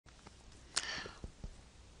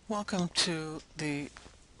Welcome to the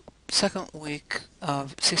second week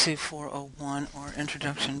of CC 401, or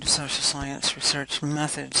Introduction to Social Science Research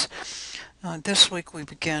Methods. This week we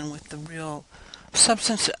begin with the real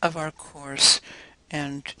substance of our course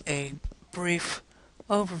and a brief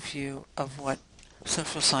overview of what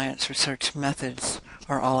social science research methods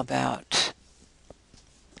are all about.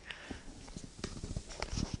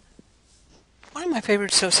 One of my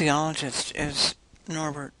favorite sociologists is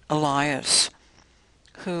Norbert Elias,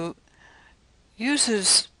 who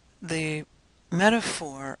uses the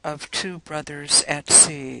metaphor of two brothers at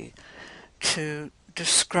sea to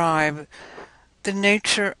describe the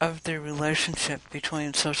nature of the relationship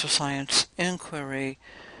between social science inquiry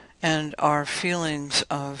and our feelings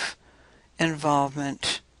of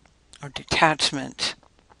involvement or detachment,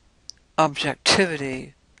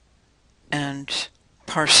 objectivity, and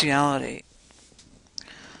partiality.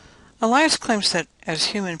 Elias claims that as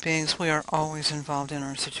human beings we are always involved in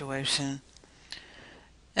our situation,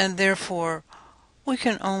 and therefore we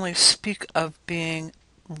can only speak of being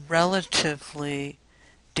relatively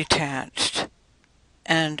detached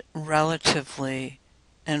and relatively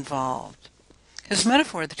involved. His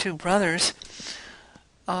metaphor, the two brothers,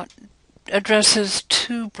 addresses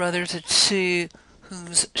two brothers at sea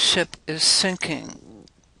whose ship is sinking.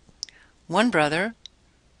 One brother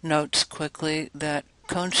notes quickly that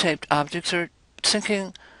cone-shaped objects are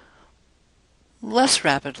sinking less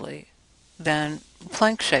rapidly than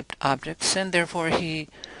plank-shaped objects, and therefore he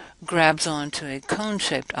grabs onto a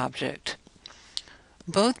cone-shaped object.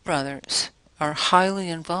 Both brothers are highly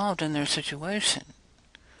involved in their situation.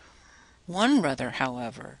 One brother,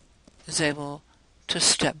 however, is able to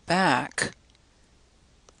step back,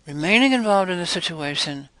 remaining involved in the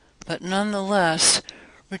situation, but nonetheless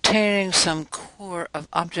retaining some core of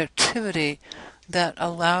objectivity that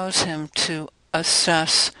allows him to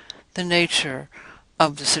assess the nature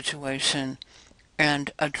of the situation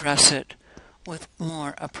and address it with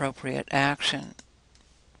more appropriate action.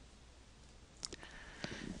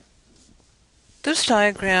 This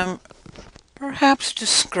diagram perhaps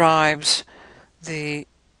describes the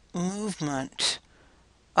movement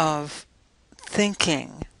of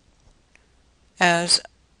thinking as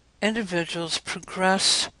individuals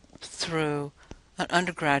progress through an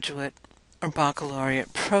undergraduate or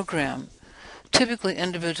baccalaureate program. Typically,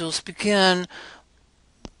 individuals begin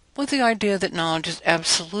with the idea that knowledge is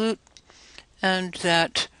absolute and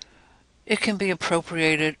that it can be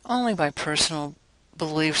appropriated only by personal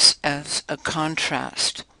beliefs as a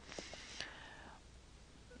contrast.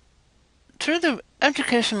 Through the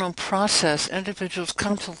educational process, individuals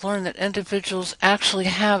come to learn that individuals actually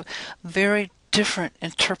have very different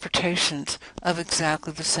interpretations of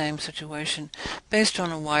exactly the same situation based on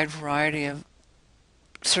a wide variety of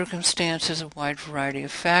circumstances, a wide variety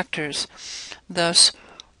of factors. Thus,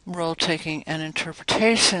 role-taking and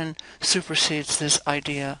interpretation supersedes this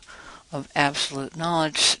idea of absolute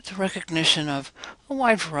knowledge, the recognition of a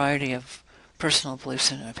wide variety of personal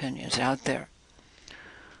beliefs and opinions out there.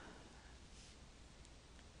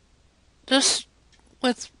 This,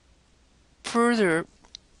 with further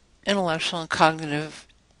intellectual and cognitive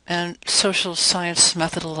and social science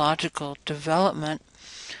methodological development,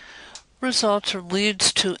 results or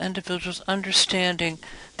leads to individuals understanding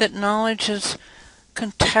that knowledge is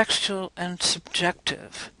contextual and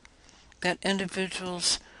subjective, that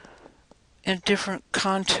individuals in different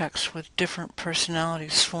contexts with different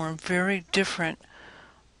personalities form very different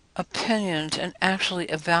opinions and actually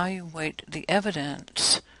evaluate the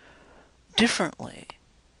evidence differently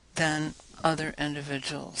than other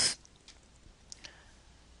individuals.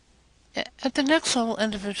 At the next level,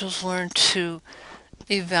 individuals learn to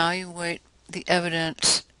evaluate the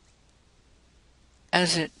evidence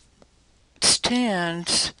as it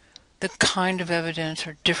stands, the kind of evidence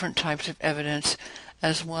or different types of evidence,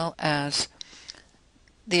 as well as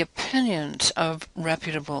the opinions of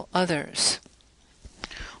reputable others.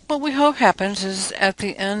 What we hope happens is at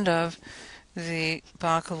the end of the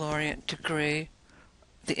baccalaureate degree,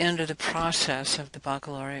 the end of the process of the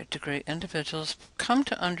baccalaureate degree, individuals come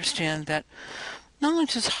to understand that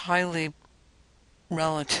knowledge is highly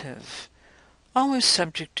relative, always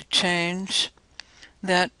subject to change,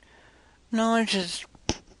 that knowledge is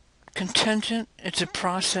contingent, it's a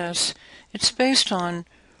process, it's based on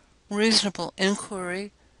reasonable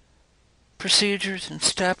inquiry, procedures and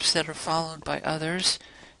steps that are followed by others.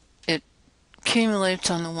 It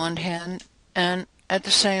accumulates on the one hand, and at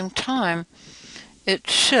the same time, it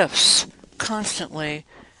shifts constantly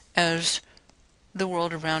as the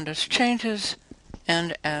world around us changes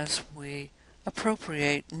and as we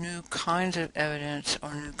appropriate new kinds of evidence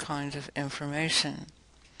or new kinds of information.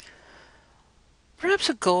 Perhaps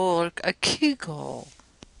a goal, or a key goal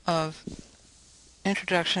of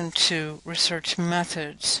Introduction to Research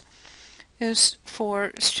Methods is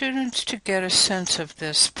for students to get a sense of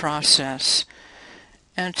this process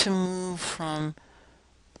and to move from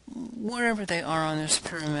wherever they are on this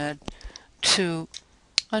pyramid to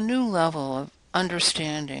a new level of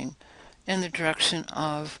understanding in the direction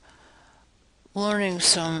of learning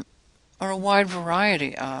some or a wide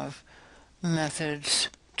variety of methods,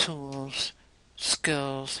 tools,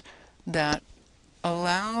 skills that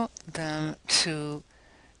allow them to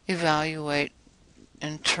evaluate,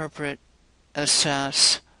 interpret,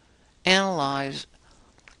 assess, analyze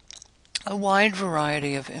a wide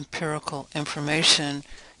variety of empirical information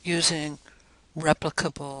using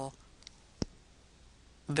replicable,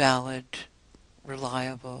 valid,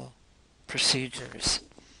 reliable procedures.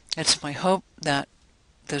 It's my hope that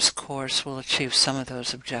this course will achieve some of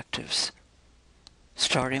those objectives,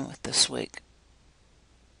 starting with this week.